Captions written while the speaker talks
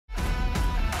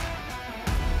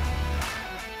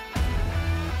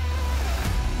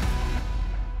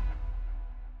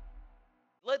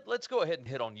let's go ahead and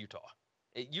hit on Utah.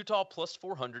 Utah plus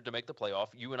 400 to make the playoff.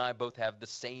 You and I both have the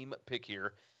same pick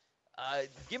here.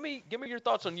 Give me your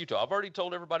thoughts on Utah. I've already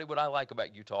told everybody what I like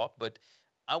about Utah, but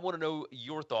I want to know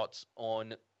your thoughts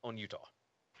on Utah.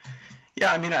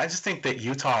 Yeah, I mean, I just think that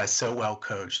Utah is so well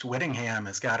coached. Whittingham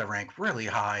has got to rank really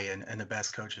high in the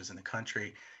best coaches in the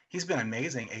country. He's been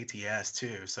amazing ATS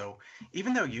too. So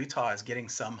even though Utah is getting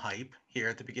some hype here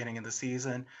at the beginning of the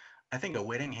season, I think a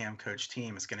Whittingham coach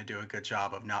team is going to do a good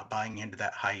job of not buying into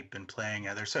that hype and playing.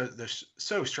 They're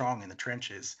so strong in the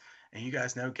trenches, and you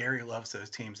guys know Gary loves those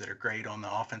teams that are great on the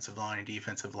offensive line and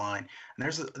defensive line.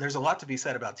 And there's a lot to be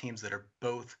said about teams that are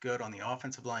both good on the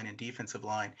offensive line and defensive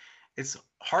line. It's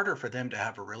harder for them to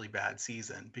have a really bad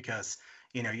season because,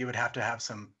 you would have to have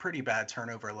some pretty bad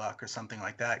turnover luck or something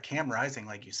like that. Cam Rising,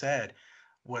 like you said,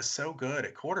 was so good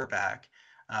at quarterback.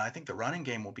 I think the running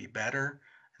game will be better.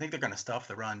 I think they're going to stuff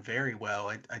the run very well.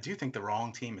 I do think the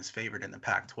wrong team is favored in the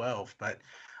Pac-12, but,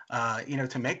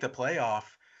 to make the playoff,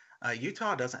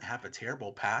 Utah doesn't have a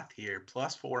terrible path here.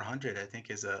 Plus 400, I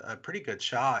think, is a pretty good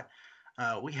shot.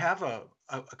 We have a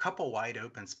couple wide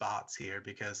open spots here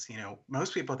because,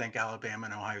 most people think Alabama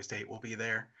and Ohio State will be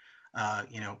there.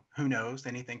 Who knows?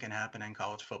 Anything can happen in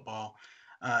college football.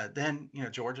 Then,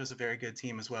 Georgia's a very good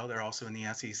team as well. They're also in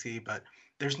the SEC, but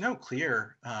there's no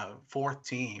clear fourth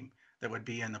team that would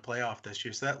be in the playoff this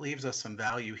year. So that leaves us some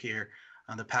value here.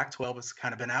 The Pac-12 has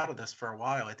kind of been out of this for a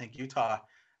while. I think Utah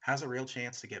has a real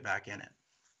chance to get back in it.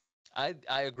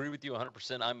 I agree with you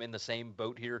 100%. I'm in the same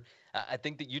boat here. I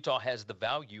think that Utah has the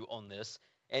value on this,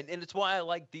 and it's why I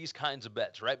like these kinds of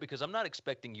bets, right? Because I'm not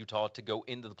expecting Utah to go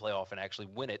into the playoff and actually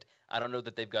win it. I don't know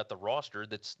that they've got the roster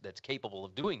that's capable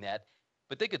of doing that,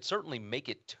 but they could certainly make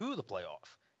it to the playoff.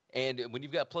 And when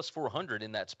you've got plus 400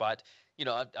 in that spot,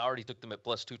 I already took them at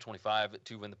plus 225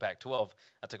 to win the Pac-12.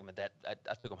 I took them at that.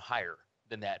 I took them higher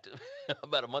than that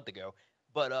about a month ago,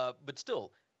 but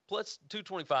still. Plus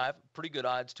 225, pretty good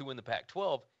odds to win the Pac-12.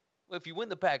 Well, if you win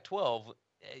the Pac-12,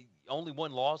 only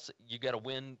one loss, you got to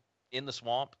win in the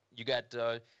swamp. You got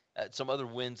some other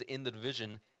wins in the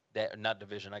division not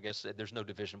division. I guess there's no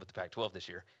division with the Pac-12 this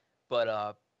year, but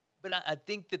I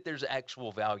think that there's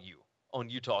actual value on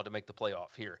Utah to make the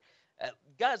playoff here.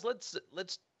 Guys,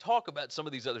 let's talk about some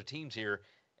of these other teams here.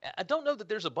 I don't know that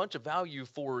there's a bunch of value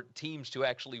for teams to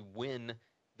actually win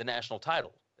the national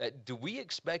title. Do we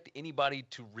expect anybody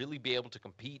to really be able to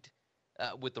compete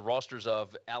with the rosters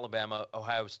of Alabama,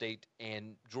 Ohio State,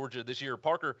 and Georgia this year?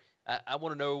 Parker, I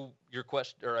want to know your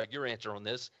question or your answer on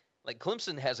this. Like,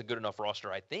 Clemson has a good enough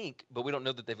roster, I think, but we don't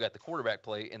know that they've got the quarterback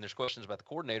play, and there's questions about the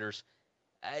coordinators.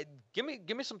 Give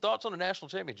me some thoughts on the national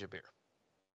championship here.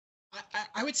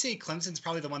 I would say Clemson's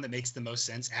probably the one that makes the most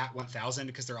sense at 1,000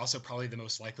 because they're also probably the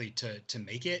most likely to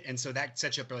make it, and so that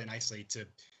sets you up really nicely to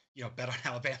bet on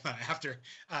Alabama after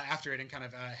it and kind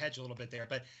of hedge a little bit there.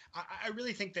 But I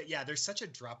really think that, there's such a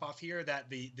drop off here that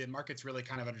the markets really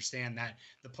kind of understand that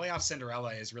the playoff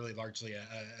Cinderella is really largely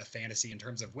a fantasy in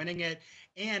terms of winning it.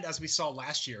 And as we saw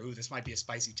last year, this might be a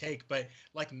spicy take, but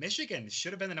like Michigan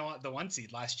should have been the one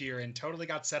seed last year and totally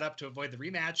got set up to avoid the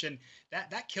rematch. And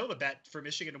that killed a bet for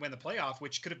Michigan to win the playoff,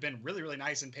 which could have been really, really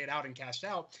nice and paid out and cashed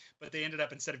out. But they ended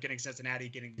up, instead of getting Cincinnati,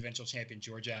 getting the eventual champion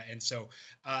Georgia. And so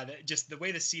just the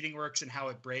way the seeding works and how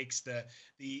it breaks,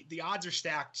 the odds are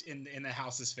stacked in the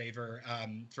house's favor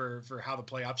for how the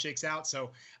playoff shakes out.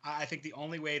 So I think the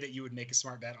only way that you would make a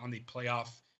smart bet on the playoff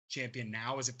champion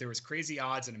now is if there was crazy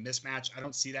odds and a mismatch. I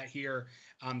don't see that here.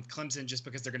 Clemson, just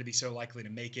because they're going to be so likely to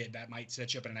make it, that might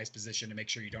set you up in a nice position to make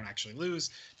sure you don't actually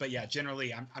lose. But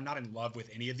generally, I'm not in love with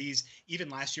any of these. Even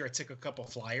last year, I took a couple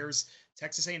flyers.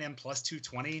 Texas A&M plus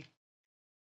 220.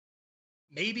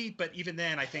 Maybe, but even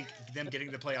then, I think them getting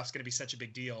to the playoffs is going to be such a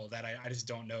big deal that I just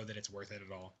don't know that it's worth it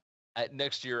at all.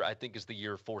 Next year, I think, is the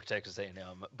year for Texas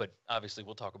A&M, but obviously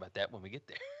we'll talk about that when we get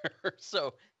there.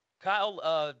 So,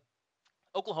 Kyle,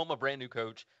 Oklahoma, brand new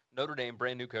coach. Notre Dame,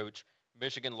 brand new coach.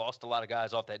 Michigan lost a lot of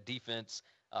guys off that defense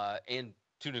and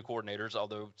two new coordinators,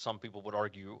 although some people would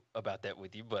argue about that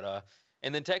with you. But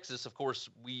and then Texas, of course,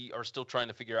 we are still trying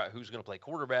to figure out who's going to play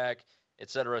quarterback, et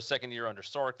cetera. Second year under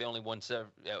Sark, they only won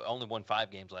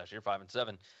 5 games last year, 5 and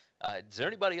 7. Is there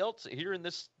anybody else here in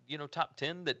this top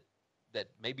 10 that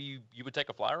maybe you would take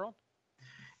a flyer on?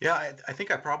 Yeah, I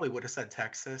think I probably would have said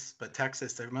Texas, but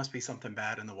Texas, there must be something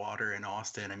bad in the water in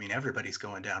Austin. I mean, everybody's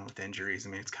going down with injuries.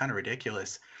 I mean, it's kind of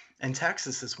ridiculous. And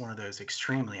Texas is one of those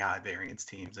extremely high variance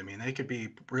teams. I mean, they could be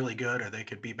really good or they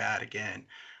could be bad again.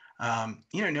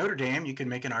 Notre Dame, you can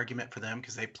make an argument for them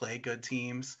because they play good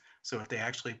teams. So if they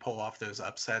actually pull off those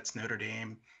upsets, Notre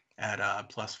Dame at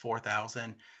plus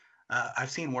 4,000, I've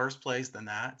seen worse plays than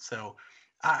that. So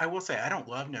I will say I don't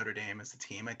love Notre Dame as a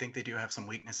team. I think they do have some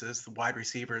weaknesses. The wide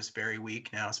receiver is very weak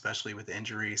now, especially with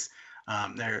injuries.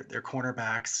 Their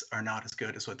cornerbacks are not as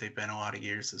good as what they've been a lot of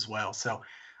years as well. So,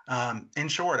 in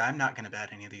short, I'm not going to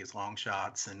bet any of these long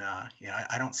shots, and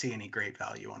I don't see any great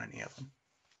value on any of them.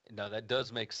 No, that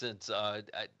does make sense. I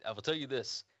will tell you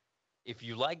this: if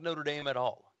you like Notre Dame at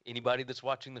all, anybody that's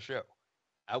watching the show,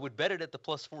 I would bet it at the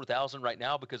plus 4,000 right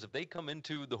now, because if they come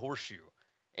into the horseshoe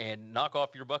and knock off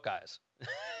your Buckeyes,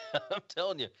 I'm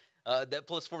telling you, that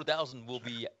plus 4,000 will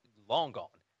be long gone.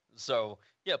 So,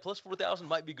 yeah, plus 4,000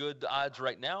 might be good odds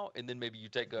right now, and then maybe you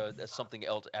take something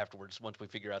else afterwards once we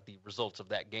figure out the results of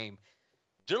that game.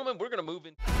 Gentlemen, we're going to move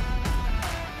in.